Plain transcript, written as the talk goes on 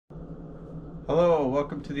Hello,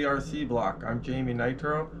 welcome to the RC block. I'm Jamie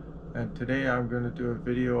Nitro, and today I'm going to do a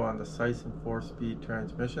video on the Cison 4-speed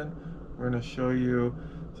transmission. We're going to show you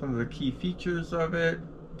some of the key features of it,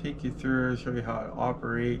 take you through, show you how it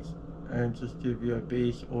operates, and just give you a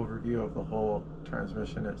base overview of the whole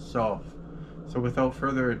transmission itself. So without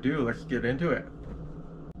further ado, let's get into it.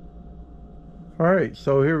 Alright,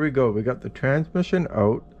 so here we go. We got the transmission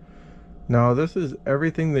out. Now this is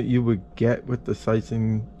everything that you would get with the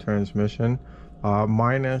Cison transmission,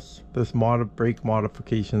 minus this brake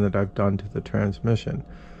modification that I've done to the transmission.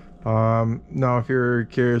 Now if you're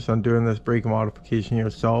curious on doing this brake modification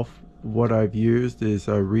yourself, what I've used is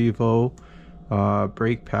a Revo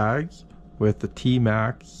brake pads with the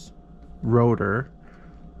T-Max rotor,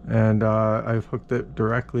 and I've hooked it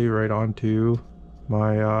directly right onto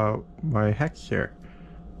my my hex here.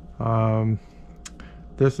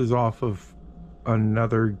 This is off of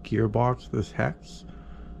another gearbox, this hex,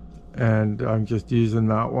 and I'm just using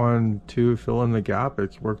that one to fill in the gap.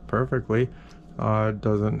 It's worked perfectly. It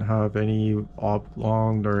doesn't have any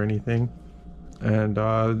oblong or anything, and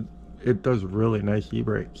it does really nice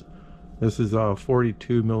e-brakes. This is a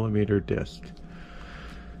 42mm disc,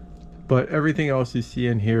 but everything else you see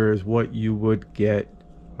in here is what you would get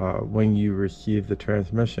when you receive the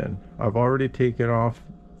transmission. I've already taken off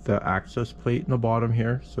the access plate in the bottom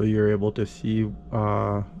here, so you're able to see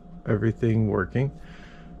everything working.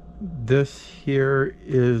 This here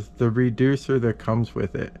is the reducer that comes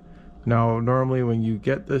with it. Now normally when you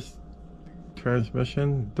get this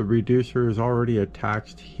transmission, the reducer is already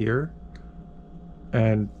attached here,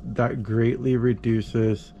 and that greatly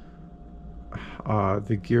reduces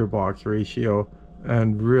the gearbox ratio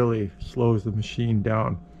and really slows the machine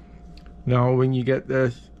down. Now when you get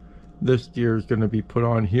this gear is going to be put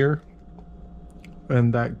on here,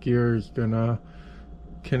 and that gear is going to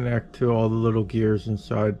connect to all the little gears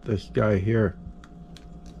inside this guy here.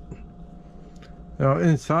 Now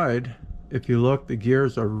inside, if you look, the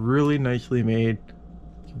gears are really nicely made.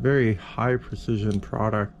 It's a very high precision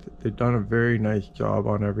product. They've done a very nice job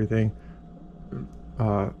on everything.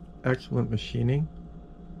 Excellent machining.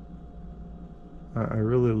 I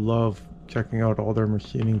really love checking out all their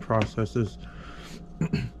machining processes.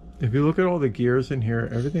 If you look at all the gears in here,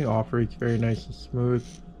 everything operates very nice and smooth.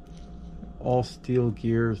 All steel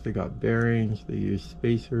gears, they got bearings, they use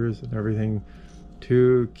spacers and everything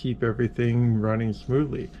to keep everything running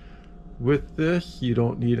smoothly. With this, you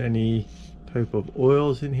don't need any type of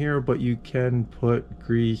oils in here, but you can put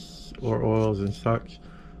grease or oils and such.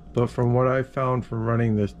 But from what I found from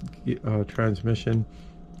running this transmission,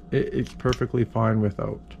 it's perfectly fine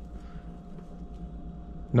without.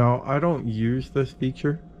 Now, I don't use this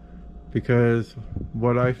feature because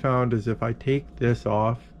what I found is if I take this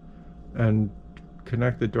off and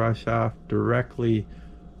connect the drive shaft directly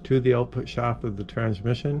to the output shaft of the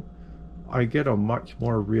transmission, I get a much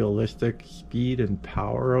more realistic speed and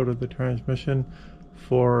power out of the transmission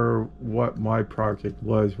for what my project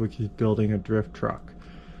was, which is building a drift truck.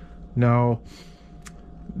 Now,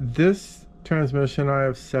 this transmission I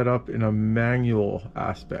have set up in a manual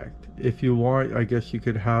aspect. If you want, I guess you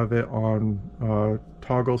could have it on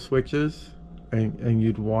toggle switches, and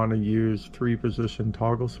you'd want to use 3-position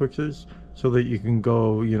toggle switches so that you can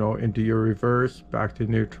go, you know, into your reverse, back to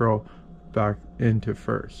neutral, back into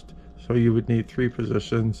first. So you would need 3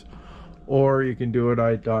 positions, or you can do what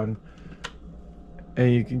I've done,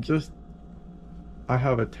 and you can just, I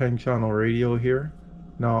have a 10-channel radio here.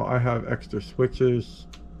 Now I have extra switches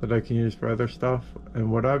that I can use for other stuff, and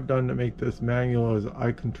what I've done to make this manual is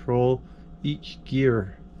I control each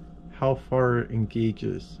gear, how far it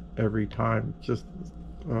engages every time, just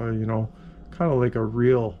you know, kind of like a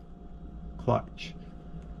real clutch.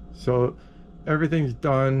 So everything's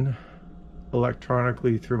done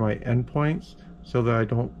electronically through my endpoints so that I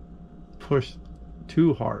don't push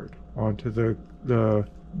too hard onto the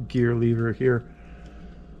gear lever here.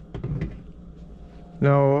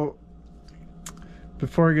 Now,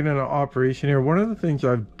 before I get into operation here, one of the things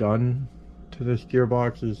I've done to this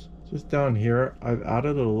gearbox is just down here, I've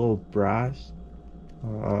added a little brass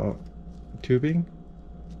tubing.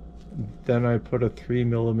 Then I put a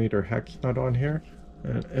 3mm hex nut on here,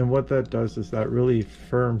 and what that does is that really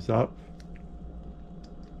firms up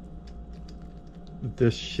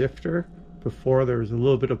this shifter. Before there was a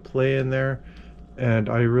little bit of play in there, and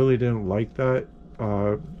I really didn't like that.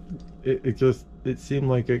 It seemed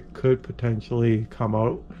like it could potentially come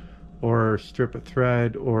out or strip a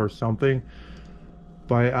thread or something.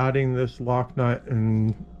 By adding this lock nut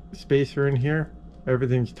and spacer in here,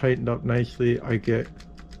 everything's tightened up nicely. I get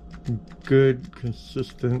good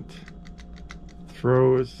consistent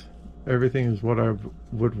throws. Everything is what I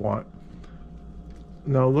would want.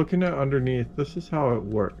 Now looking at underneath, this is how it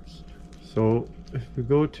works. So if we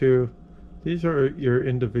go to, these are your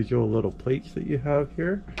individual little plates that you have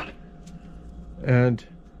here. And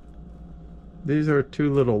these are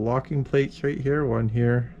two little locking plates right here, one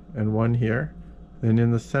here and one here. And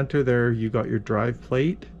in the center there, you got your drive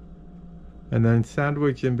plate. And then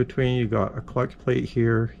sandwiched in between, you got a clutch plate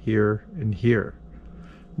here, here, and here.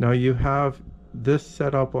 Now you have this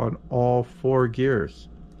set up on all 4 gears.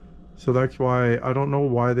 So that's why, I don't know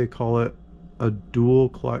why they call it a dual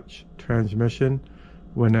clutch transmission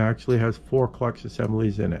when it actually has 4 clutch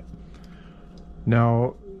assemblies in it.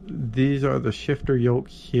 Now, these are the shifter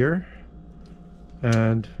yokes here.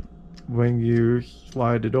 And when you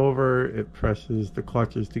slide it over, it presses the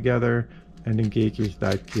clutches together and engages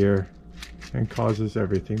that gear and causes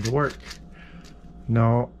everything to work.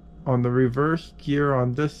 Now, on the reverse gear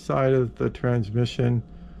on this side of the transmission,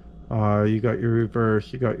 you got your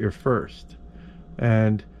reverse, you got your first.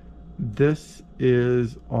 And this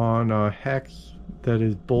is on a hex that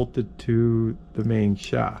is bolted to the main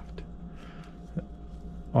shaft.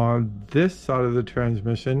 On this side of the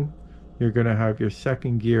transmission, you're going to have your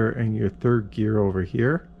second gear and your third gear over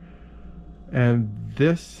here. And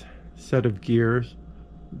this set of gears,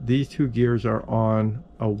 these 2 gears are on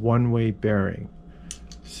a one-way bearing.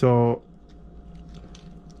 So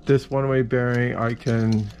this one-way bearing, I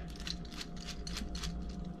can,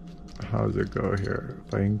 how does it go here?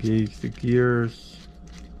 If I engage the gears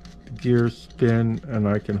spin and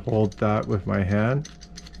I can hold that with my hand.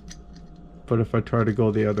 But if I try to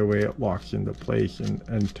go the other way, it locks into place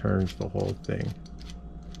and turns the whole thing.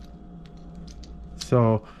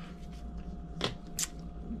 So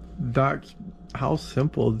that's how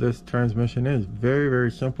simple this transmission is. Very,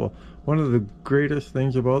 very simple. One of the greatest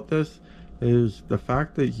things about this is the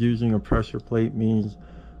fact that using a pressure plate means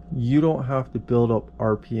you don't have to build up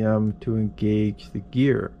RPM to engage the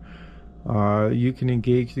gear. You can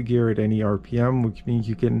engage the gear at any RPM, which means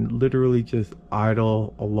you can literally just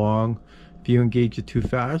idle along. If you engage it too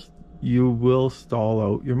fast, you will stall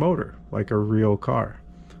out your motor like a real car.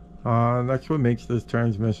 That's what makes this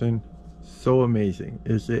transmission so amazing,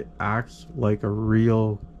 is it acts like a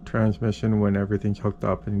real transmission when everything's hooked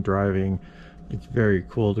up and driving. It's very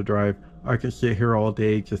cool to drive. I could sit here all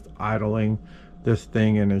day just idling this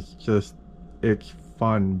thing, and it's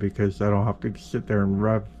fun because I don't have to sit there and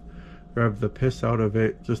rev the piss out of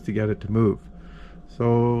it just to get it to move.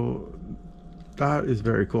 So that is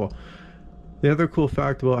very cool. The other cool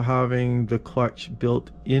fact about having the clutch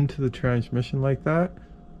built into the transmission like that,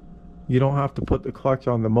 you don't have to put the clutch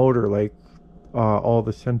on the motor like all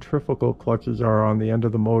the centrifugal clutches are on the end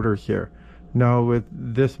of the motors here. Now with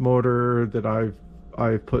this motor that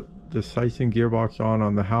I've put the Cison gearbox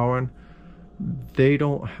on the Howen, they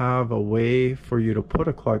don't have a way for you to put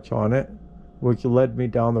a clutch on it, which led me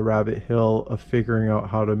down the rabbit hole of figuring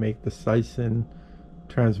out how to make the Cison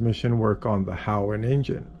transmission work on the Howen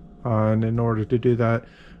engine. And in order to do that,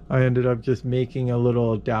 I ended up just making a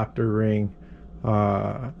little adapter ring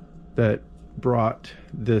that brought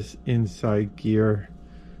this inside gear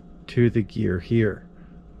to the gear here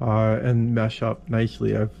and mesh up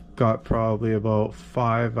nicely. I've got probably about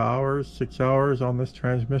 5 hours, 6 hours on this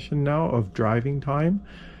transmission now of driving time,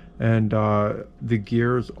 and the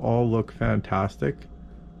gears all look fantastic.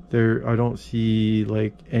 I don't see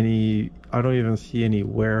like I don't even see any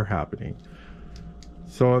wear happening.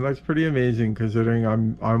 So that's pretty amazing considering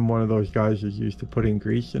I'm one of those guys who's used to putting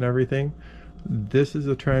grease and everything. This is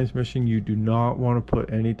a transmission you do not want to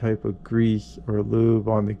put any type of grease or lube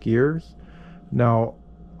on the gears. Now,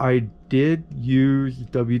 I did use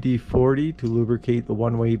WD-40 to lubricate the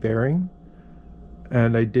one-way bearing,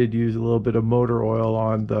 and I did use a little bit of motor oil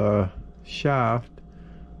on the shaft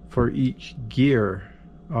for each gear,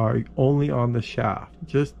 only on the shaft,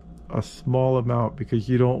 just a small amount, because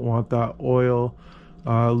you don't want that oil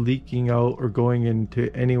leaking out or going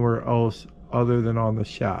into anywhere else other than on the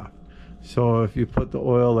shaft. So if you put the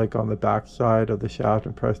oil like on the back side of the shaft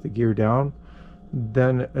and press the gear down,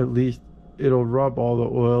 then at least it'll rub all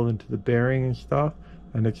the oil into the bearing and stuff,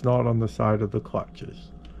 and it's not on the side of the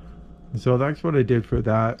clutches. So that's what I did for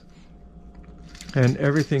that, and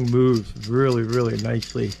everything moves really, really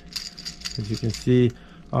nicely. As you can see,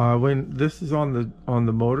 when this is on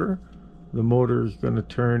the motor is going to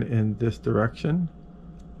turn in this direction,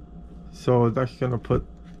 so that's going to put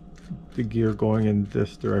the gear going in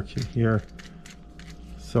this direction here.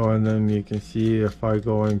 So, and then you can see if I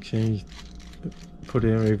go and put it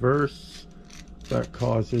in reverse, that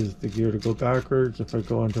causes the gear to go backwards. If I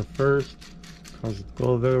go into first, it causes it to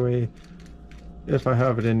go the other way. If I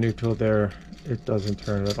have it in neutral there, it doesn't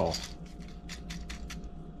turn at all.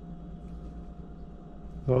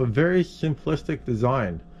 So a very simplistic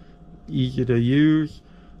design, easy to use,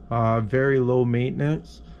 very low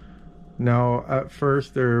maintenance. Now, at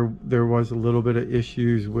first there was a little bit of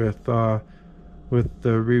issues with the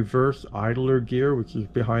reverse idler gear, which is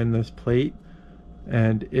behind this plate,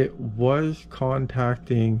 and it was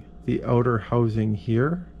contacting the outer housing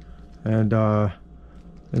here, and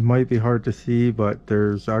it might be hard to see, but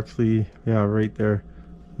there's actually, yeah, right there,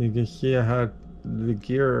 you can see I had the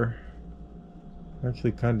gear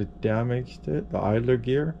actually kind of damaged it, the idler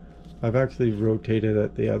gear. I've actually rotated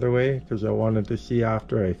it the other way because I wanted to see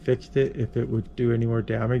after I fixed it if it would do any more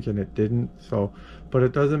damage, and it didn't. So, but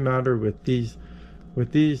it doesn't matter with these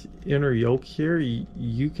inner yokes here.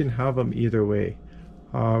 You can have them either way.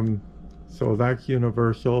 So that's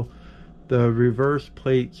universal. The reverse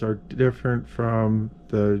plates are different from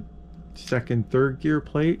the second, third gear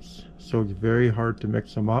plates, so it's very hard to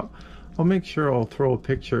mix them up. I'll make sure I'll throw a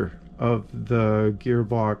picture of the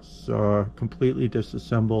gearbox completely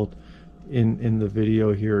disassembled in the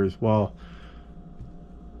video here as well.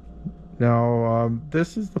 Now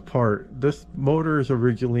this is the part. This motor is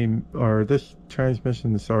originally, or this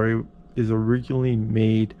transmission, sorry, is originally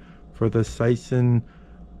made for the Cison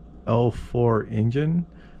L4 engine,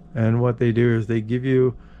 and what they do is they give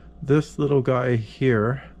you this little guy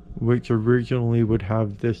here, which originally would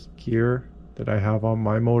have this gear that I have on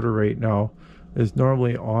my motor right now, is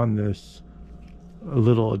normally on this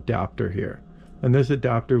little adapter here, and this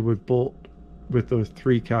adapter would bolt with those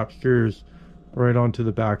 3 cap screws right onto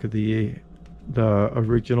the back of the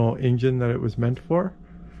original engine that it was meant for,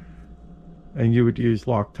 and you would use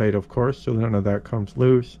Loctite, of course, so none of that comes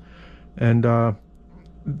loose, and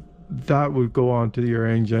that would go onto your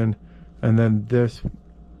engine, and then this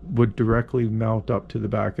would directly mount up to the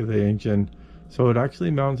back of the engine, so it actually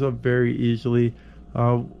mounts up very easily.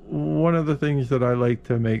 One of the things that I like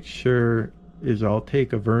to make sure is I'll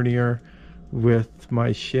take a vernier with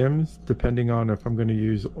my shims, depending on if I'm going to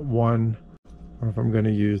use one or if I'm going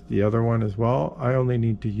to use the other one as well. I only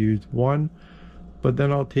need to use one, but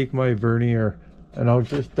then I'll take my vernier and I'll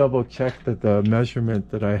just double check that the measurement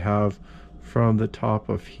that I have from the top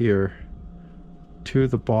of here to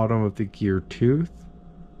the bottom of the gear tooth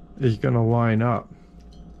is going to line up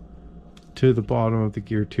to the bottom of the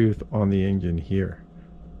gear tooth on the engine here.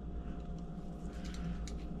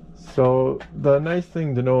 So the nice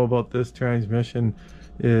thing to know about this transmission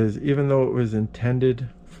is, even though it was intended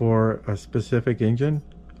for a specific engine,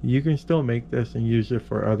 you can still make this and use it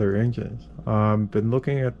for other engines. Been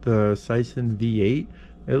looking at the Cison V8.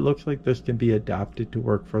 It looks like this can be adapted to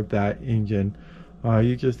work for that engine.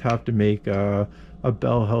 You just have to make a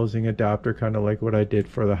bell housing adapter, kind of like what I did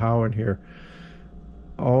for the Howen here.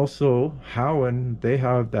 Also, Howen, they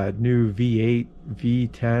have that new V8,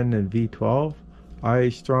 V10, and V12. I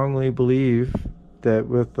strongly believe that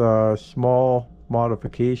with a small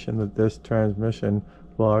modification that this transmission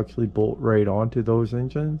will actually bolt right onto those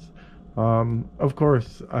engines. Of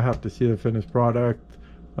course, I have to see the finished product,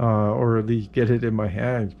 or at least get it in my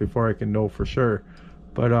hands before I can know for sure.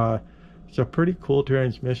 But it's a pretty cool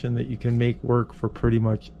transmission that you can make work for pretty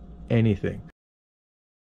much anything.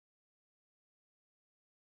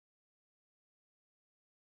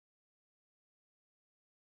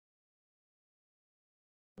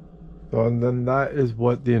 So, and then that is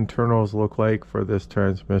what the internals look like for this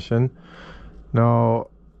transmission. Now,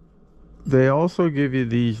 they also give you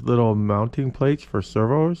these little mounting plates for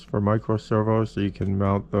servos, for micro servos, so you can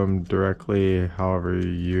mount them directly however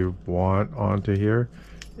you want onto here.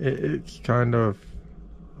 It's kind of,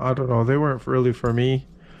 I don't know, they weren't really for me.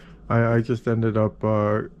 I just ended up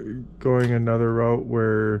going another route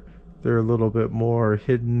where they're a little bit more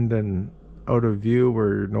hidden and out of view,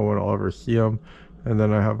 where no one will ever see them. And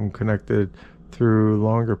then I have them connected through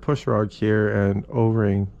longer push rods here and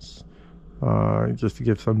O-rings, just to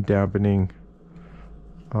give some dampening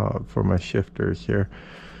for my shifters here.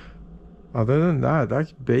 Other than that,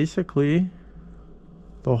 that's basically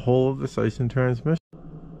the whole of the Cison transmission.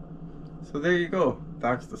 So there you go,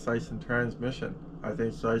 that's the Cison transmission. I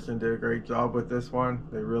think Cison did a great job with this one.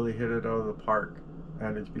 They really hit it out of the park,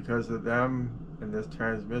 and it's because of them and this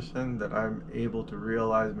transmission that I'm able to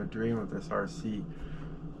realize my dream of this RC.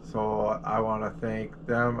 So I want to thank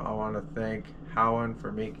them. I want to thank Howen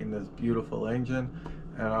for making this beautiful engine,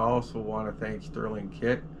 and I also want to thank Sterling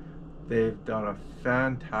Kit. They've done a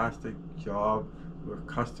fantastic job with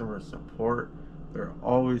customer support. They're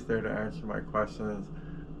always there to answer my questions,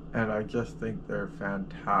 and I just think they're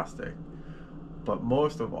fantastic. But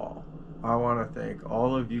most of all, I want to thank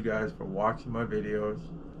all of you guys for watching my videos,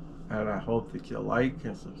 and I hope that you like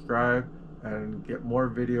and subscribe and get more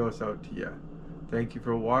videos out to you. Thank you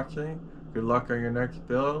for watching. Good luck on your next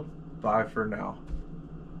build. Bye for now.